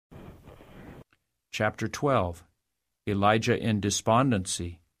Chapter 12. Elijah in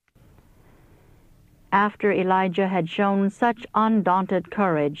Despondency. After Elijah had shown such undaunted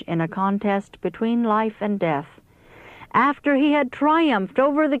courage in a contest between life and death, after he had triumphed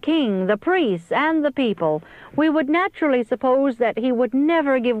over the king, the priests, and the people, we would naturally suppose that he would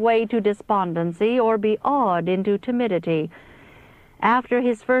never give way to despondency or be awed into timidity. After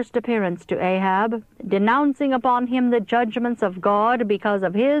his first appearance to Ahab, denouncing upon him the judgments of God because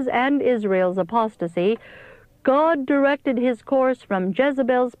of his and Israel's apostasy, God directed his course from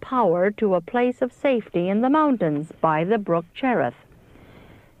Jezebel's power to a place of safety in the mountains by the brook Cherith.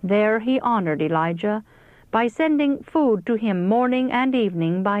 There he honored Elijah by sending food to him morning and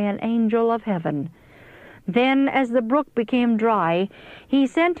evening by an angel of heaven. Then, as the brook became dry, he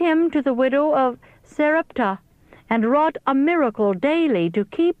sent him to the widow of Sarepta, and wrought a miracle daily to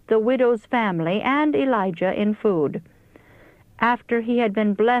keep the widow's family and Elijah in food. After he had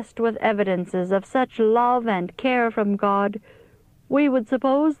been blessed with evidences of such love and care from God, we would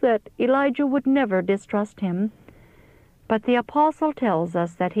suppose that Elijah would never distrust him. But the apostle tells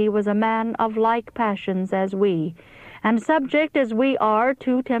us that he was a man of like passions as we, and subject as we are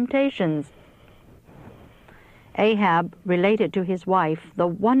to temptations. Ahab related to his wife the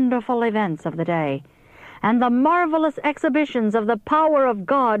wonderful events of the day, and the marvelous exhibitions of the power of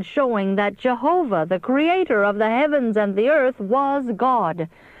God, showing that Jehovah, the Creator of the heavens and the earth, was God.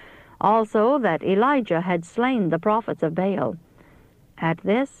 Also that Elijah had slain the prophets of Baal. At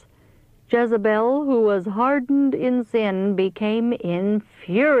this, Jezebel, who was hardened in sin, became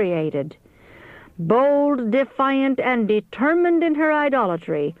infuriated. Bold, defiant, and determined in her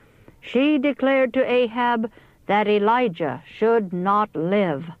idolatry, she declared to Ahab that Elijah should not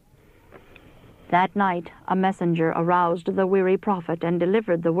live. That night a messenger aroused the weary prophet and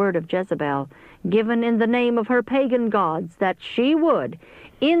delivered the word of Jezebel, given in the name of her pagan gods, that she would,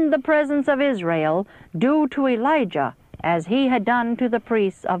 in the presence of Israel, do to Elijah as he had done to the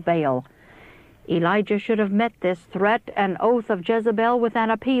priests of Baal. Elijah should have met this threat and oath of Jezebel with an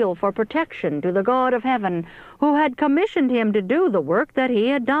appeal for protection to the God of heaven, who had commissioned him to do the work that he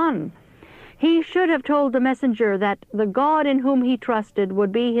had done. He should have told the messenger that the God in whom he trusted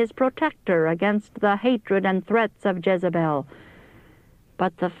would be his protector against the hatred and threats of Jezebel.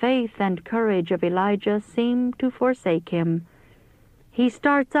 But the faith and courage of Elijah seemed to forsake him. He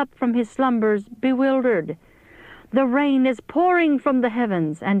starts up from his slumbers bewildered. The rain is pouring from the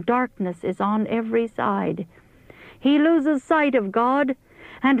heavens, and darkness is on every side. He loses sight of God,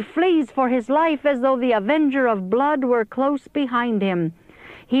 and flees for his life as though the avenger of blood were close behind him.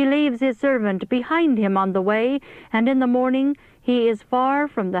 He leaves his servant behind him on the way, and in the morning he is far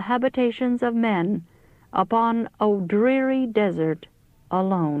from the habitations of men, upon a dreary desert,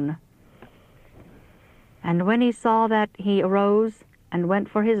 alone. And when he saw that, he arose, and went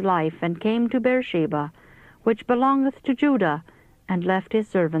for his life, and came to Beersheba, which belongeth to Judah, and left his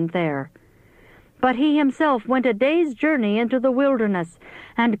servant there. But he himself went a day's journey into the wilderness,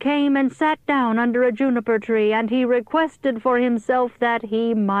 and came and sat down under a juniper tree, and he requested for himself that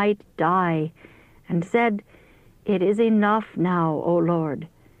he might die, and said, It is enough now, O Lord.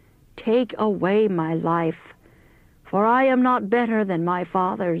 Take away my life, for I am not better than my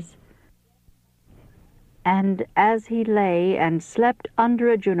fathers. And as he lay and slept under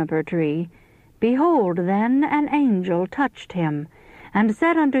a juniper tree, behold, then an angel touched him, and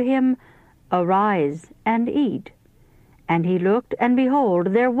said unto him, Arise, and eat. And he looked, and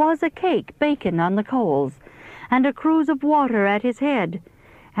behold, there was a cake baken on the coals, and a cruse of water at his head.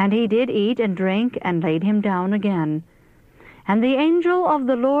 And he did eat and drink, and laid him down again. And the angel of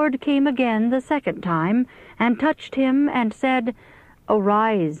the Lord came again the second time, and touched him, and said,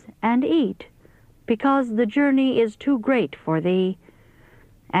 Arise, and eat, because the journey is too great for thee.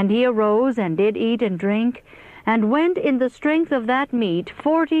 And he arose, and did eat and drink, and went in the strength of that meat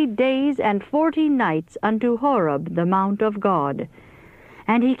 40 days and 40 nights unto Horeb, the mount of God.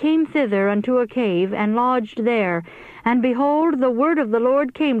 And he came thither unto a cave, and lodged there. And behold, the word of the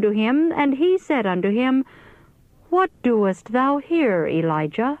Lord came to him, and he said unto him, What doest thou here,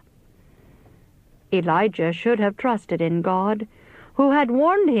 Elijah? Elijah should have trusted in God, who had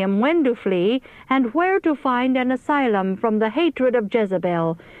warned him when to flee, and where to find an asylum from the hatred of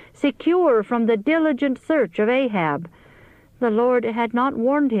Jezebel, secure from the diligent search of Ahab. The Lord had not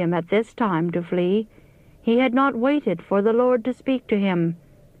warned him at this time to flee. He had not waited for the Lord to speak to him.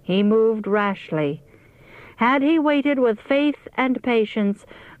 He moved rashly. Had he waited with faith and patience,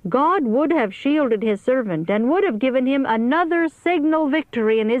 God would have shielded his servant, and would have given him another signal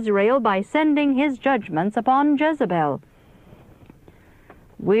victory in Israel by sending his judgments upon Jezebel.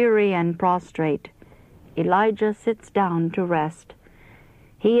 Weary and prostrate, Elijah sits down to rest.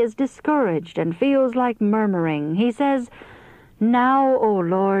 He is discouraged and feels like murmuring. He says, "Now, O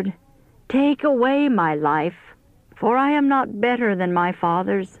Lord, take away my life, for I am not better than my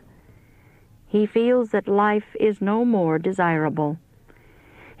fathers." He feels that life is no more desirable.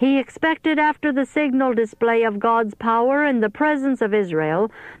 He expected after the signal display of God's power in the presence of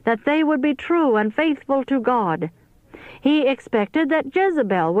Israel that they would be true and faithful to God. He expected that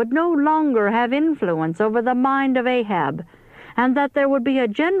Jezebel would no longer have influence over the mind of Ahab, and that there would be a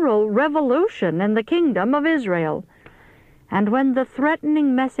general revolution in the kingdom of Israel. And when the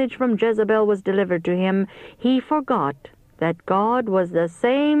threatening message from Jezebel was delivered to him, he forgot that God was the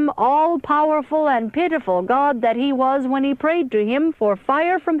same all-powerful and pitiful God that he was when he prayed to him for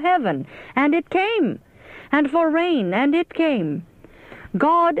fire from heaven, and it came, and for rain, and it came.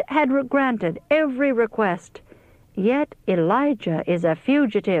 God had granted every request, yet Elijah is a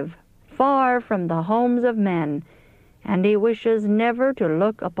fugitive, far from the homes of men, and he wishes never to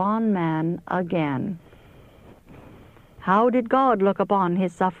look upon man again. How did God look upon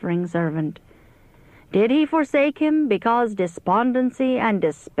his suffering servant? Did he forsake him because despondency and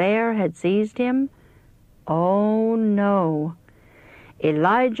despair had seized him? Oh, no.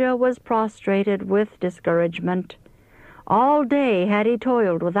 Elijah was prostrated with discouragement. All day had he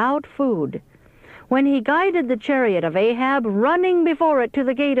toiled without food. When he guided the chariot of Ahab, running before it to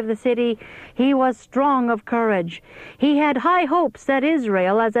the gate of the city, he was strong of courage. He had high hopes that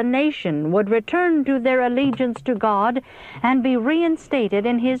Israel as a nation would return to their allegiance to God and be reinstated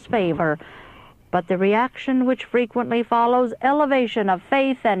in his favor. But the reaction which frequently follows elevation of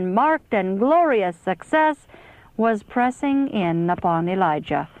faith and marked and glorious success was pressing in upon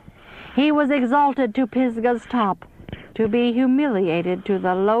Elijah. He was exalted to Pisgah's top, to be humiliated to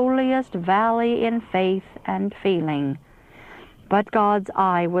the lowliest valley in faith and feeling. But God's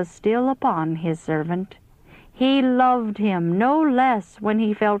eye was still upon his servant. He loved him no less when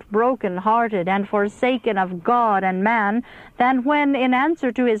he felt broken-hearted and forsaken of God and man than when, in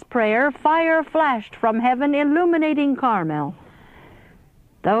answer to his prayer, fire flashed from heaven, illuminating Carmel.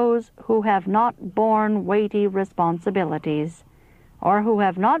 Those who have not borne weighty responsibilities, or who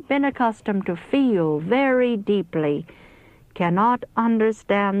have not been accustomed to feel very deeply, cannot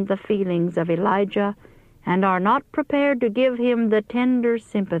understand the feelings of Elijah and are not prepared to give him the tender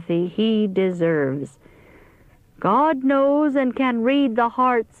sympathy he deserves. God knows and can read the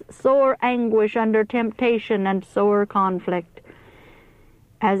heart's sore anguish under temptation and sore conflict.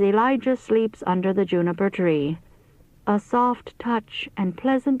 As Elijah sleeps under the juniper tree, a soft touch and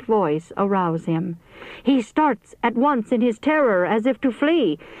pleasant voice arouse him. He starts at once in his terror as if to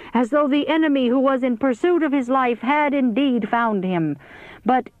flee, as though the enemy who was in pursuit of his life had indeed found him.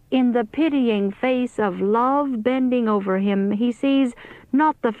 But in the pitying face of love bending over him, he sees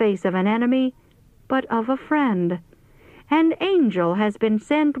not the face of an enemy, but of a friend. An angel has been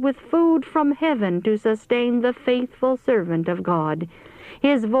sent with food from heaven to sustain the faithful servant of God.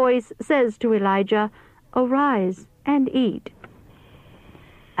 His voice says to Elijah, "Arise and eat."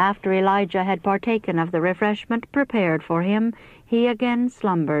 After Elijah had partaken of the refreshment prepared for him, he again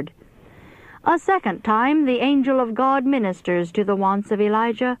slumbered. A second time the angel of God ministers to the wants of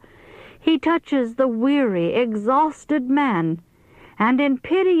Elijah. He touches the weary, exhausted man, and in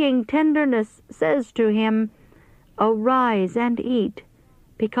pitying tenderness says to him, "Arise and eat,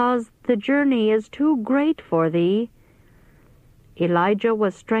 because the journey is too great for thee." Elijah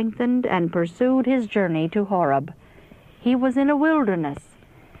was strengthened and pursued his journey to Horeb. He was in a wilderness.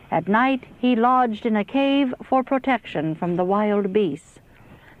 At night he lodged in a cave for protection from the wild beasts.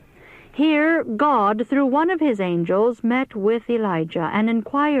 Here God, through one of his angels, met with Elijah and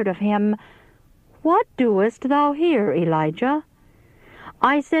inquired of him, "What doest thou here, Elijah?"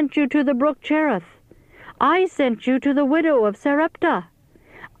 "I sent you to the brook Cherith. I sent you to the widow of Sarepta.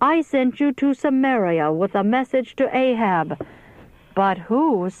 I sent you to Samaria with a message to Ahab. But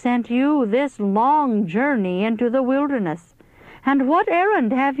who sent you this long journey into the wilderness? And what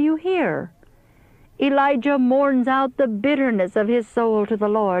errand have you here?" Elijah mourns out the bitterness of his soul to the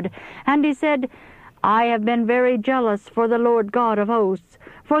Lord, and he said, "I have been very jealous for the Lord God of hosts,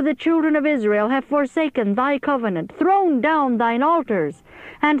 for the children of Israel have forsaken thy covenant, thrown down thine altars,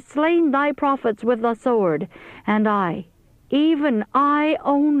 and slain thy prophets with the sword. And I, even I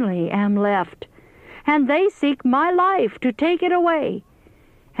only, am left, and they seek my life to take it away."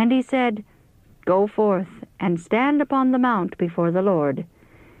 And he said, "Go forth, and stand upon the mount before the Lord."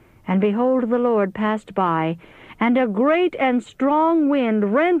 And behold, the Lord passed by, and a great and strong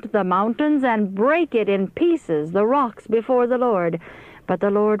wind rent the mountains, and brake it in pieces, the rocks before the Lord. But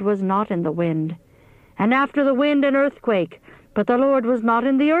the Lord was not in the wind. And after the wind an earthquake, but the Lord was not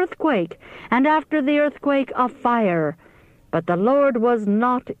in the earthquake. And after the earthquake a fire, But the Lord was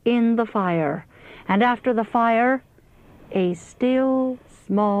not in the fire, and after the fire, a still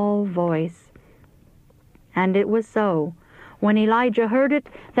small voice. And it was so, when Elijah heard it,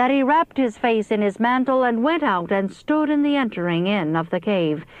 that he wrapped his face in his mantle, and went out, and stood in the entering in of the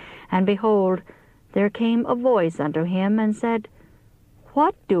cave. And behold, there came a voice unto him, and said,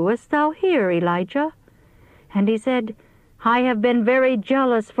 What doest thou here, Elijah? And he said, I have been very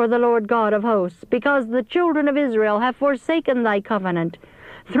jealous for the Lord God of hosts, because the children of Israel have forsaken thy covenant,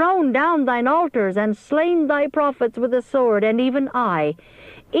 thrown down thine altars, and slain thy prophets with the sword, and even I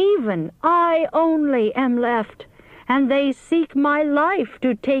only am left, and they seek my life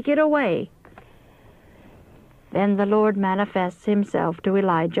to take it away. Then the Lord manifests himself to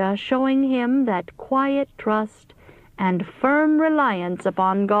Elijah, showing him that quiet trust and firm reliance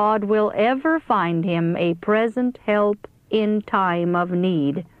upon God will ever find him a present help in time of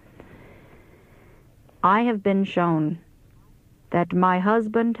need. I have been shown that my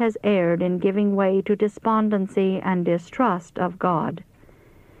husband has erred in giving way to despondency and distrust of God.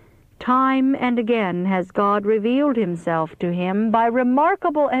 Time and again has God revealed himself to him by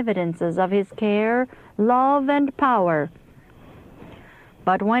remarkable evidences of his care, love, and power.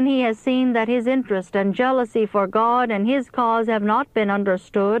 But when he has seen that his interest and jealousy for God and his cause have not been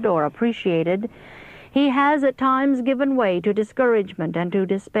understood or appreciated, he has at times given way to discouragement and to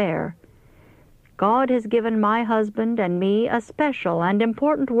despair. God has given my husband and me a special and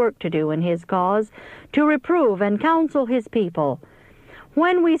important work to do in his cause, to reprove and counsel his people.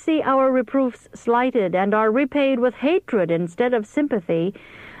 When we see our reproofs slighted and are repaid with hatred instead of sympathy,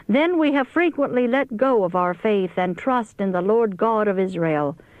 then we have frequently let go of our faith and trust in the Lord God of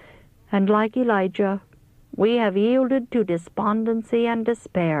Israel. And like Elijah, we have yielded to despondency and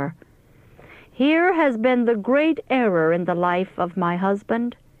despair. Here has been the great error in the life of my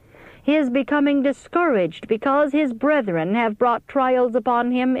husband. He is becoming discouraged because his brethren have brought trials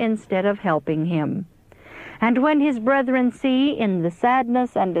upon him instead of helping him. And when his brethren see in the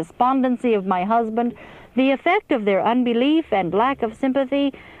sadness and despondency of my husband the effect of their unbelief and lack of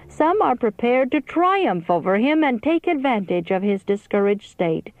sympathy, some are prepared to triumph over him and take advantage of his discouraged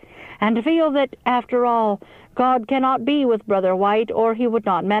state, and feel that, after all, God cannot be with Brother White, or he would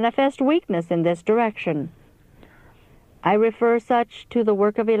not manifest weakness in this direction. I refer such to the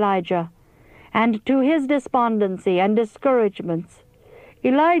work of Elijah, and to his despondency and discouragements.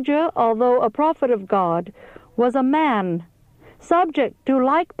 Elijah, although a prophet of God, was a man, subject to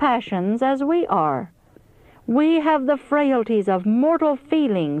like passions as we are. We have the frailties of mortal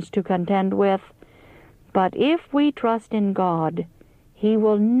feelings to contend with, but if we trust in God, he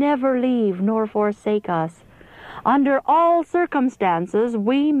will never leave nor forsake us. Under all circumstances,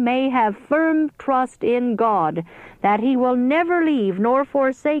 we may have firm trust in God that he will never leave nor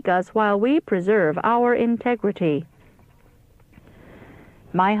forsake us while we preserve our integrity.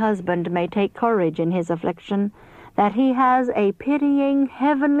 My husband may take courage in his affliction, that he has a pitying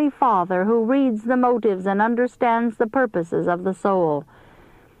heavenly Father who reads the motives and understands the purposes of the soul.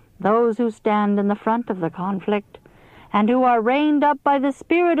 Those who stand in the front of the conflict, and who are raised up by the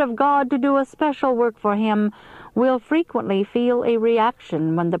Spirit of God to do a special work for him, will frequently feel a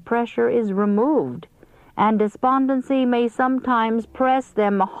reaction when the pressure is removed, and despondency may sometimes press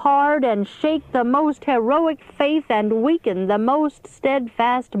them hard and shake the most heroic faith and weaken the most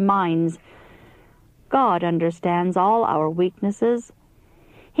steadfast minds. God understands all our weaknesses.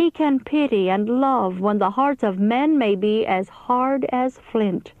 He can pity and love when the hearts of men may be as hard as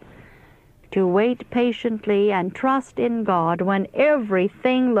flint. To wait patiently and trust in God when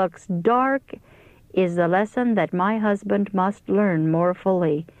everything looks dark is the lesson that my husband must learn more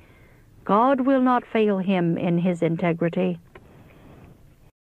fully. God will not fail him in his integrity.